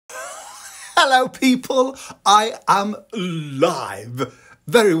Hello people, I am live.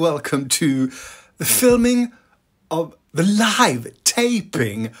 Very welcome to the filming of the live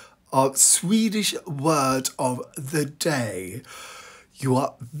taping of Swedish word of the day. You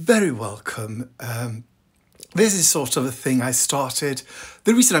are very welcome. This is sort of a thing I started.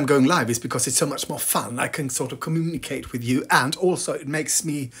 The reason I'm going live is because it's so much more fun. I can sort of communicate with you, and also it makes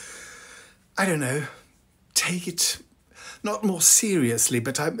me, I don't know, take it not more seriously,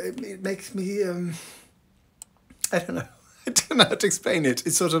 but it makes me, I don't know. I don't know how to explain it.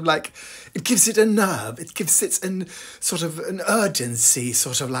 It's sort of like, it gives it a nerve. It gives it an sort of an urgency,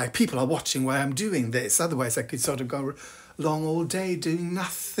 sort of like people are watching while I'm doing this. Otherwise I could sort of go along all day doing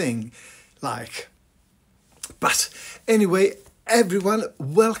nothing, like. But anyway, everyone,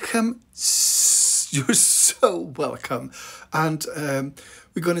 welcome. You're so welcome. And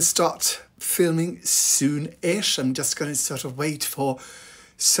we're going to start filming soon-ish. I'm just going to sort of wait for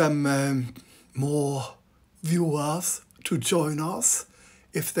some more viewers to join us,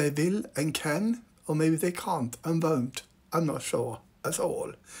 if they will and can, or maybe they can't and won't. I'm not sure at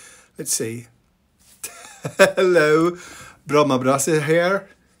all. Let's see. Hello, Brahma is here.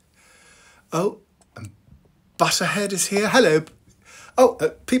 Oh, and Butterhead is here. Hello. Oh,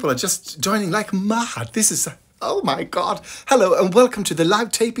 people are just joining like mad. This is, oh my God. Hello and welcome to the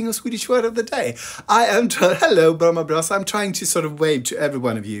live taping of Swedish Word of the Day. I am, hello, Brahma. I'm trying to sort of wave to every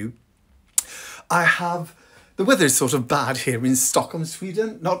one of you. The weather is sort of bad here in Stockholm,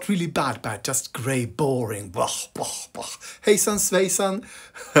 Sweden. Not really bad, just grey, boring. Blah, blah, blah. Hejsan svejsan.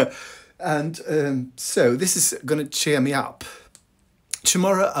 And so this is going to cheer me up.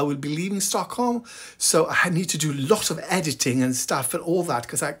 Tomorrow I will be leaving Stockholm, so I need to do a lot of editing and stuff and all that,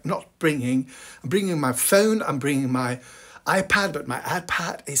 because I'm bringing my phone, I'm bringing my iPad, but my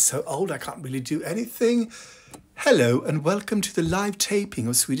iPad is so old I can't really do anything. Hello and welcome to the live taping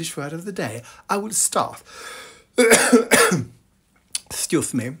of Swedish Word of the Day. I will start.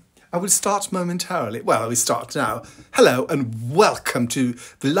 Excuse me. I will start momentarily. Well, I will start now. Hello and welcome to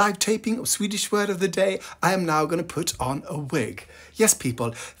the live taping of Swedish Word of the Day. I am now going to put on a wig. Yes,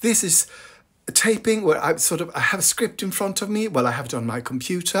 people, this is a taping where I have a script in front of me. Well, I have it on my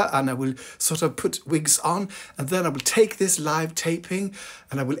computer, and I will sort of put wigs on, and then I will take this live taping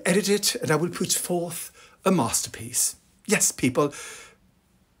and I will edit it and I will put forth a masterpiece. Yes, people,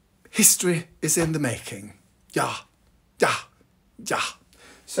 history is in the making. Yeah.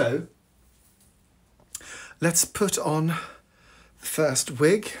 So, let's put on the first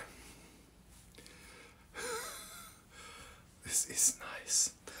wig. This is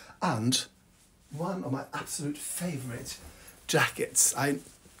nice. And one of my absolute favourite jackets. I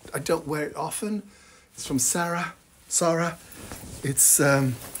don't wear it often. It's from Sarah. It's,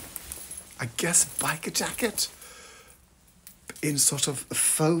 I guess, biker jacket in sort of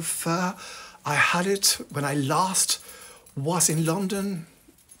faux fur. I had it when I last was in London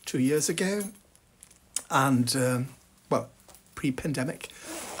 2 years ago, and well, pre-pandemic,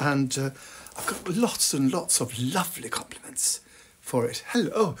 and I've got lots and lots of lovely compliments for it.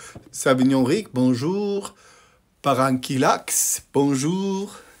 Hello, Savignon Ric, bonjour, Baranquilax,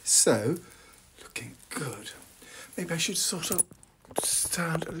 bonjour. So, looking good. Maybe I should sort of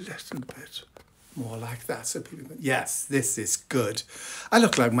stand a little bit more like that, so people can, yes, this is good. I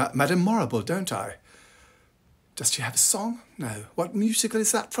look like Madame Morrible, don't I? Does she have a song? No. What musical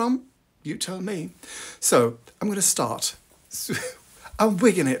is that from? You tell me. So, I'm going to start. I'm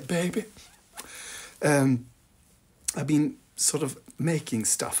wigging it, baby. I've been sort of making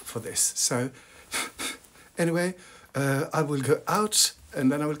stuff for this. So, anyway, I will go out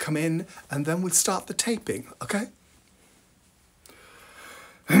and then I will come in and then we'll start the taping, okay?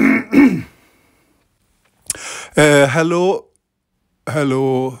 Hello,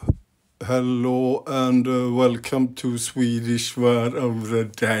 and welcome to Swedish Word of the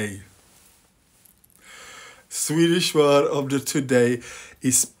Day. Swedish word of the today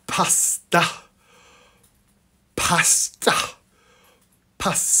is pasta. Pasta.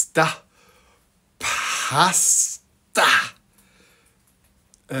 Pasta. Pasta.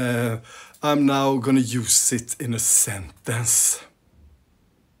 I'm now going to use it in a sentence.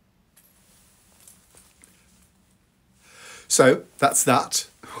 So, that's that.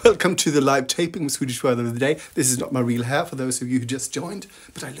 Welcome to the live taping of Swedish Word of the Day. This is not my real hair, for those of you who just joined,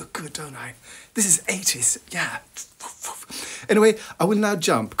 but I look good, don't I? This is 80s, yeah. Anyway, I will now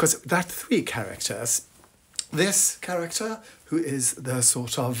jump, because there are 3 characters. This character, who is the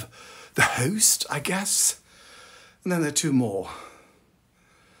sort of, the host, I guess. And then there are 2 more.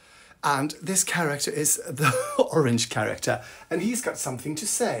 And this character is the orange character, and he's got something to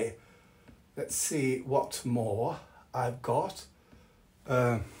say. Let's see what more I've got.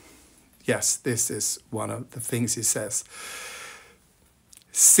 Yes, this is one of the things he says.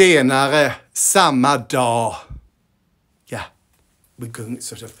 Senare samma dag. Yeah, we're going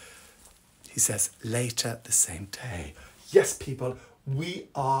sort of, he says, later the same day. Yes, people, we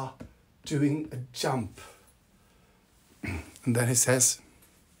are doing a jump. And then he says,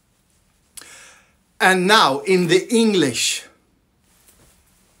 and now in the English.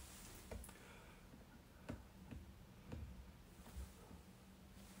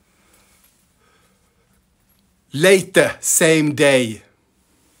 Later, same day.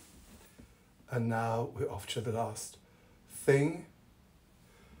 And now we're off to the last thing.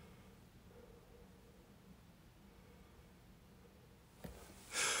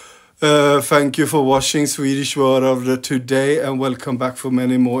 Thank you for watching Swedish Word of the Today, and welcome back for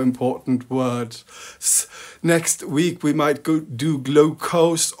many more important words. Next week we might do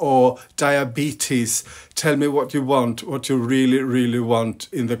glucose or diabetes. Tell me what you want, what you really, really want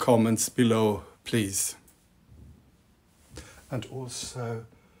in the comments below, please. And also,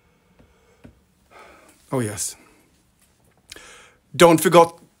 oh yes, don't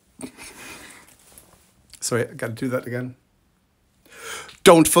forget, sorry, I gotta do that again.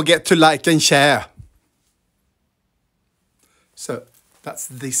 Don't forget to like and share. So that's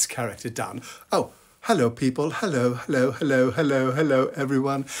this character done. Oh, hello people, hello, hello, hello, hello, hello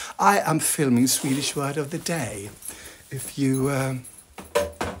everyone. I am filming Swedish Word of the Day. If you,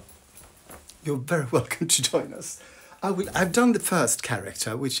 you're very welcome to join us. I've done the first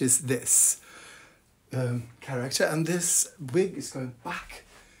character, which is this character, and this wig is going back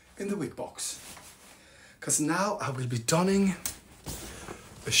in the wig box. Because now I will be donning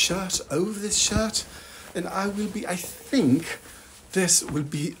a shirt over this shirt, and I think this will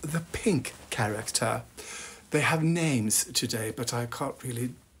be the pink character. They have names today, but I can't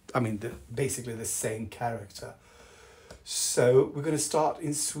really, basically the same character. So we're going to start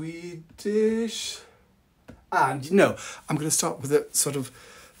in Swedish. And no, I'm going to start with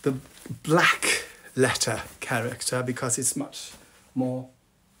the black letter character, because it's much more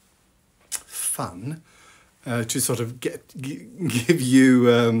fun to sort of give you.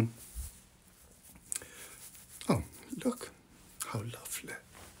 Oh, look how lovely!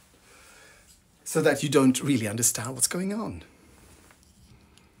 So that you don't really understand what's going on.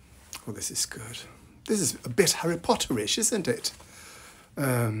 Oh, this is good. This is a bit Harry Potter-ish, isn't it?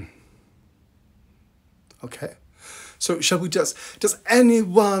 Okay, so shall we does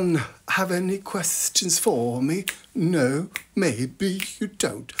anyone have any questions for me? No, maybe you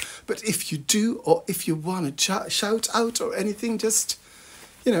don't. But if you do, or if you want to shout out or anything, just,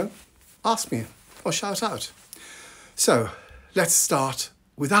 ask me or shout out. So let's start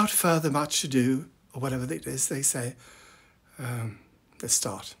without further much ado, or whatever it is they say. Let's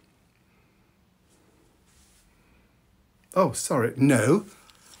start. Oh, sorry, no.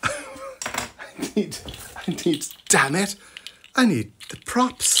 Damn it, I need the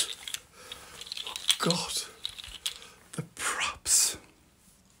props. Oh, God, the props.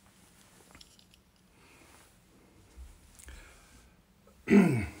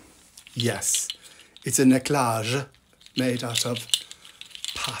 Yes, it's a necklace made out of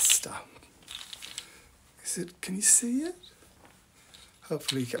pasta. Can you see it?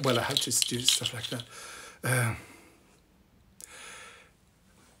 Hopefully you can. Well, I have to do stuff like that.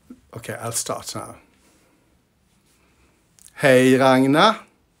 Okay, I'll start now. Hej Ragna.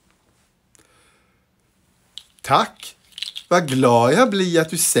 Tack. Vad glad jag blir att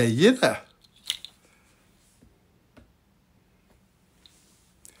du säger det.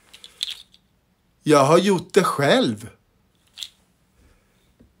 Jag har gjort det själv.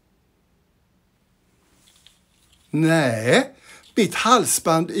 Nej, mitt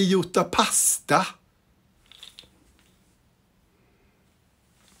halsband är gjort av pasta.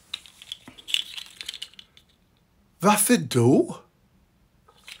 Varför då?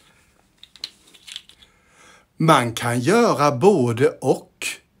 Man kan göra både och.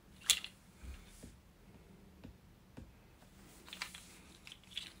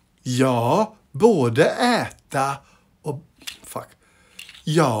 Ja, både äta och... Fuck.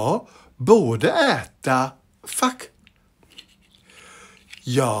 Ja, både äta... Fuck.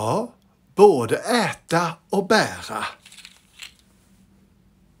 Ja, både äta och bära.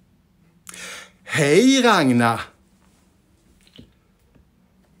 Hej Ragna!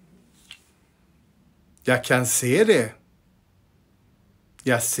 Jag kan se det.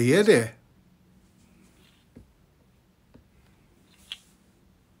 Jag ser det.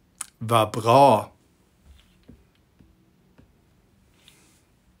 Vad bra.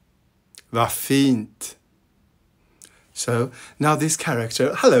 Vad fint. So, now this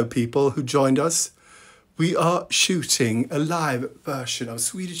character, hello people who joined us. We are shooting a live version of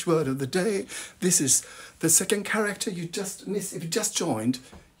Swedish Word of the Day. This is the second character you just missed. If you just joined,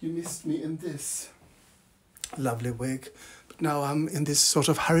 you missed me in this lovely wig. But now I'm in this sort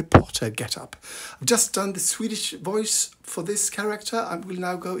of Harry Potter get-up. I've just done the Swedish voice for this character. I will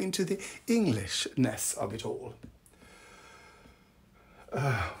now go into the Englishness of it all,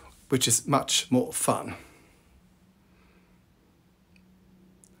 which is much more fun.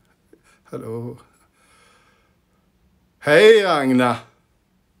 Hello. Hey, Agna.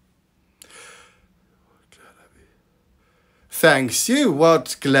 Thanks you.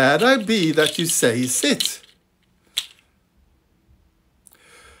 What glad I be that you says it.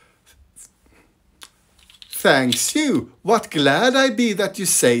 Thanks you. What glad I be that you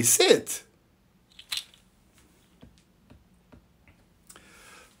says it.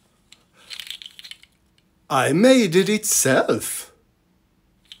 I made it itself.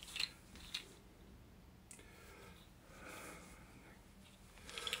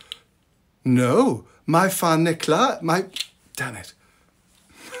 No, my fun Nikla, damn it.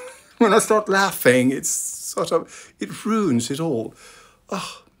 When I start laughing, it's sort of, it ruins it all.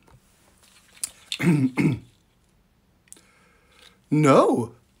 Oh.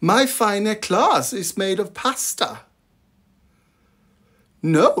 No, my fine class is made of pasta.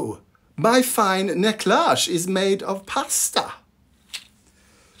 No, my fine necklace is made of pasta.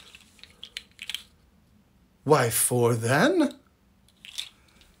 Why for then?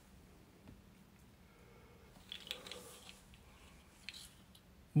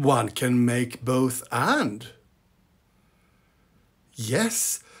 One can make both and.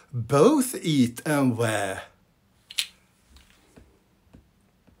 Yes, both eat and wear.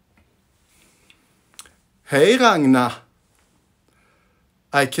 Hey Ragna,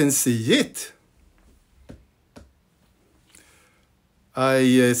 I can see it.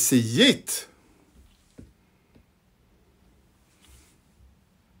 I see it.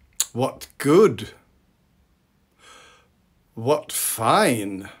 What good. What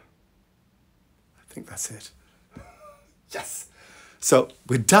fine. I think that's it. Yes. So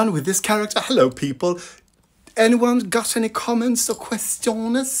we're done with this character. Hello, people. Anyone got any comments or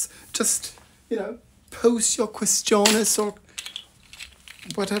questions? Just, you know, post your questions or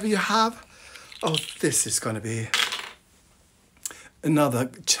whatever you have. Oh, this is going to be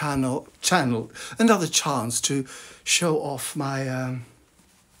another another chance to show off my,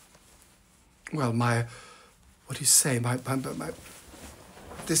 well, my, what do you say, my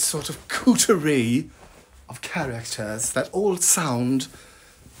this sort of coterie of characters that all sound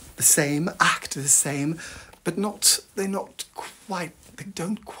the same, act the same, but they don't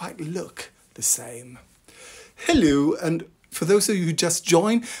quite look the same. Hello, and for those of you who just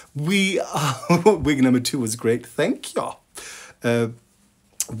joined, we are, wig number 2 was great, thank you.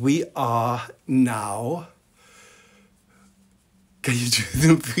 We are now, can you do the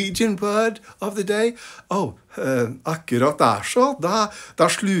Norwegian word of the day? Oh, akkurat der så, da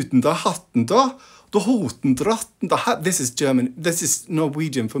sluten da hatten da hoten dratten da. This is German, this is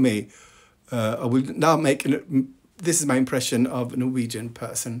Norwegian for me. I will now make, this is my impression of a Norwegian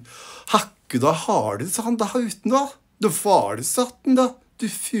person. Hakke da har det sånn da hauten da, da var det satten da, du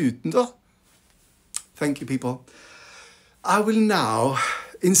futen da. Thank you, people. I will now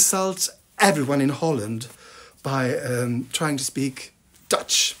insult everyone in Holland by trying to speak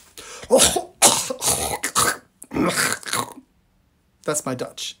Dutch. That's my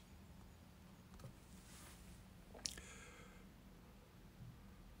Dutch.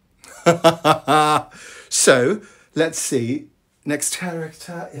 So, let's see. Next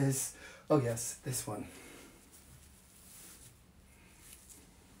character is, oh yes, this one.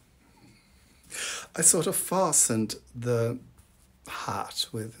 I sort of fastened the hat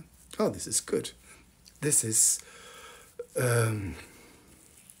with, oh, this is good. This is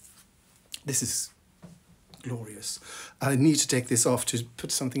glorious. I need to take this off to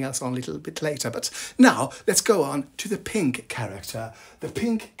put something else on a little bit later. But now let's go on to the pink character. The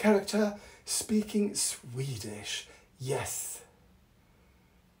pink character speaking Swedish. Yes.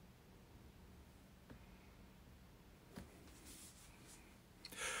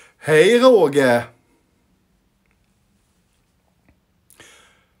 Hej Roger.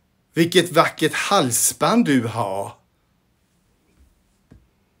 Vilket vackert halsband du har.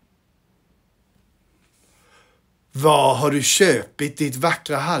 Var har du köpt ditt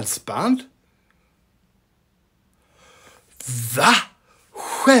vackra halsband? Va?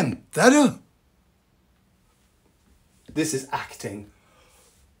 Skämtar du? This is acting.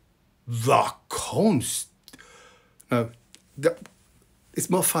 Vad konst. No, it's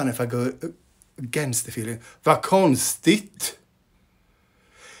more fun if I go against the feeling. Vad konstigt.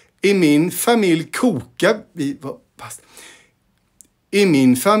 I min familj kokar vi vår pasta. I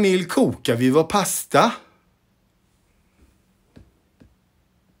min familj kokar vi vår pasta.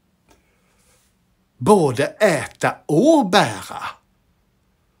 Både äta och bära.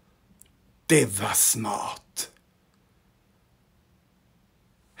 Det var smart.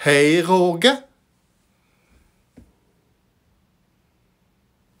 Hej Roger.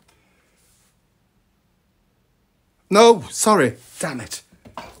 No, sorry. Damn it.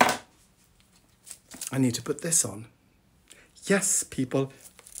 I need to put this on. Yes, people.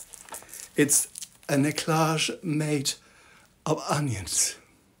 It's an éclairage made of onions.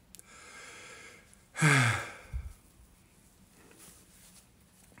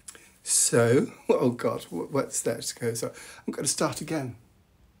 So, oh God, what's that to go? So I'm going to start again.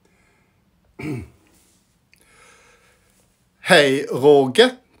 Hej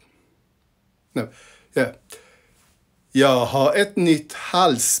Roger. No, yeah. Jag har ett nytt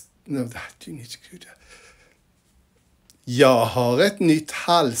No, that you need to do that. Jag har ett nytt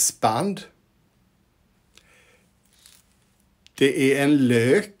halsband. Det är en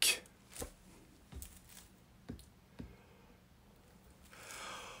lök.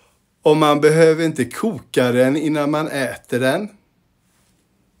 Och man behöver inte koka den innan man äter den.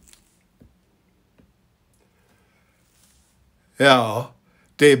 Ja,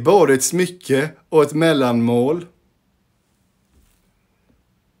 det är både ett smycke och ett mellanmål.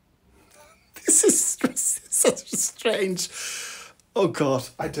 This is such strange. Oh God,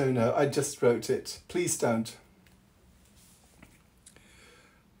 I don't know. I just wrote it. Please don't.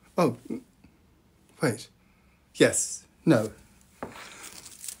 Oh, wait. Yes. No.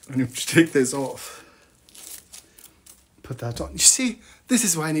 I need to take this off. Put that on. You see, this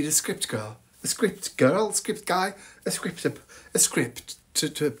is why I need a script girl. A script girl, script guy, a script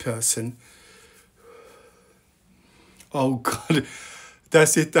to a person. Oh God. Där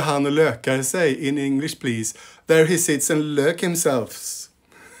sitter han och lökar sig. In English, please. There he sits and lurk himself.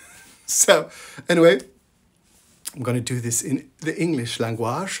 So, anyway, I'm going to do this in the English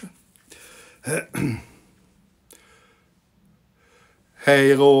language.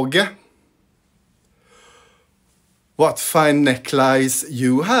 Hey Roger. What fine necklace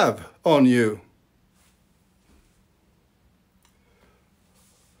you have on you.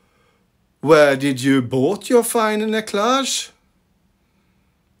 Where did you bought your fine necklace?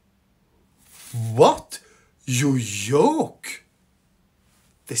 What? You joke?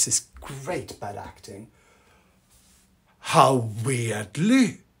 This is great bad acting. How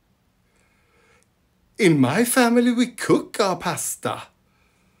weirdly. In my family we cook our pasta.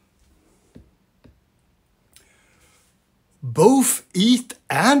 Both eat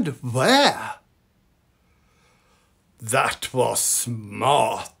and wear. That was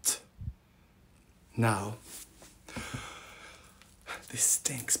smart. Now, this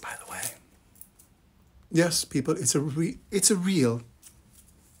stinks, by the way. Yes, people, it's a real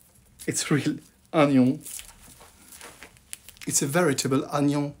onion. It's a veritable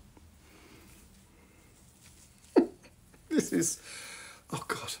onion. This is, oh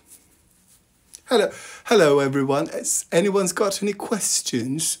God. Hello everyone. Has anyone's got any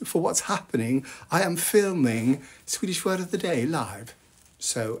questions for what's happening? I am filming Swedish Word of the Day live.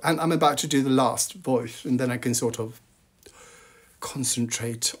 So, and I'm about to do the last voice, and then I can sort of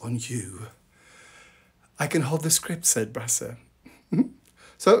concentrate on you. I can hold the script, said Brasse.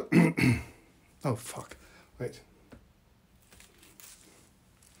 So, oh fuck, wait.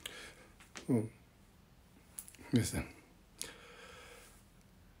 Oh. Listen.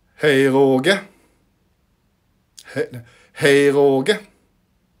 Hej Roger. Hey Roger.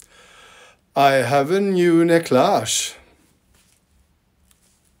 I have a new necklace.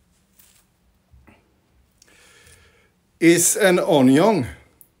 Is an onion.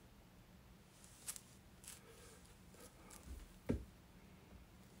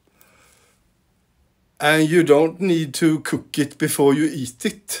 And you don't need to cook it before you eat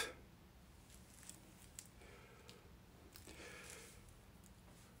it.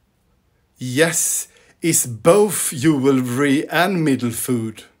 Yes, is both jewelry and middle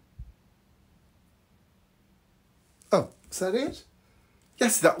food. Oh, is that it?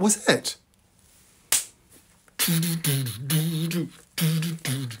 Yes, that was it.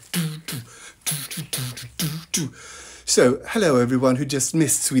 So, hello everyone who just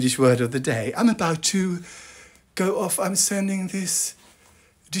missed Swedish Word of the Day. I'm about to go off. I'm sending this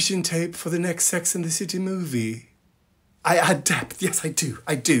audition tape for the next Sex and the City movie. I add depth. Yes, I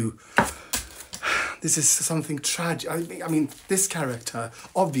do. This is something tragic. I mean, this character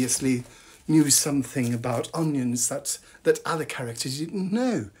obviously knew something about onions that other characters didn't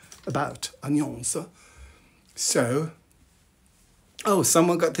know about onions. So, Oh,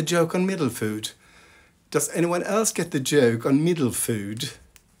 someone got the joke on middle food. Does anyone else get the joke on middle food?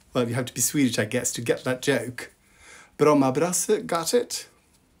 Well, you have to be Swedish, I guess, to get that joke. Bromma Brasse got it.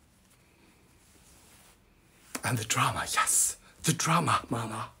 And the drama, yes. The drama,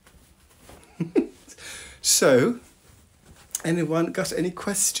 mama. So, anyone got any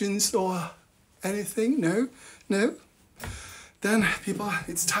questions or anything? No? No? Then, people,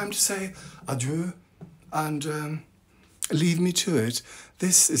 it's time to say adieu and leave me to it.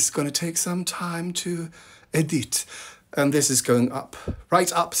 This is going to take some time to edit. And this is going up,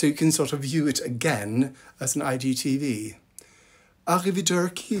 right up, so you can sort of view it again as an IGTV.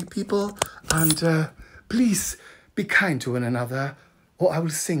 Arrivederci, people, and please be kind to one another, or I will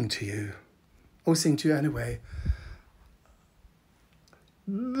sing to you. I will sing to you anyway.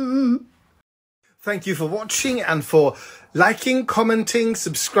 Thank you for watching and for liking, commenting,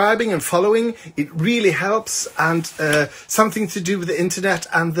 subscribing and following. It really helps, and something to do with the internet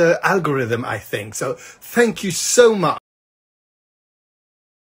and the algorithm, I think. So thank you so much.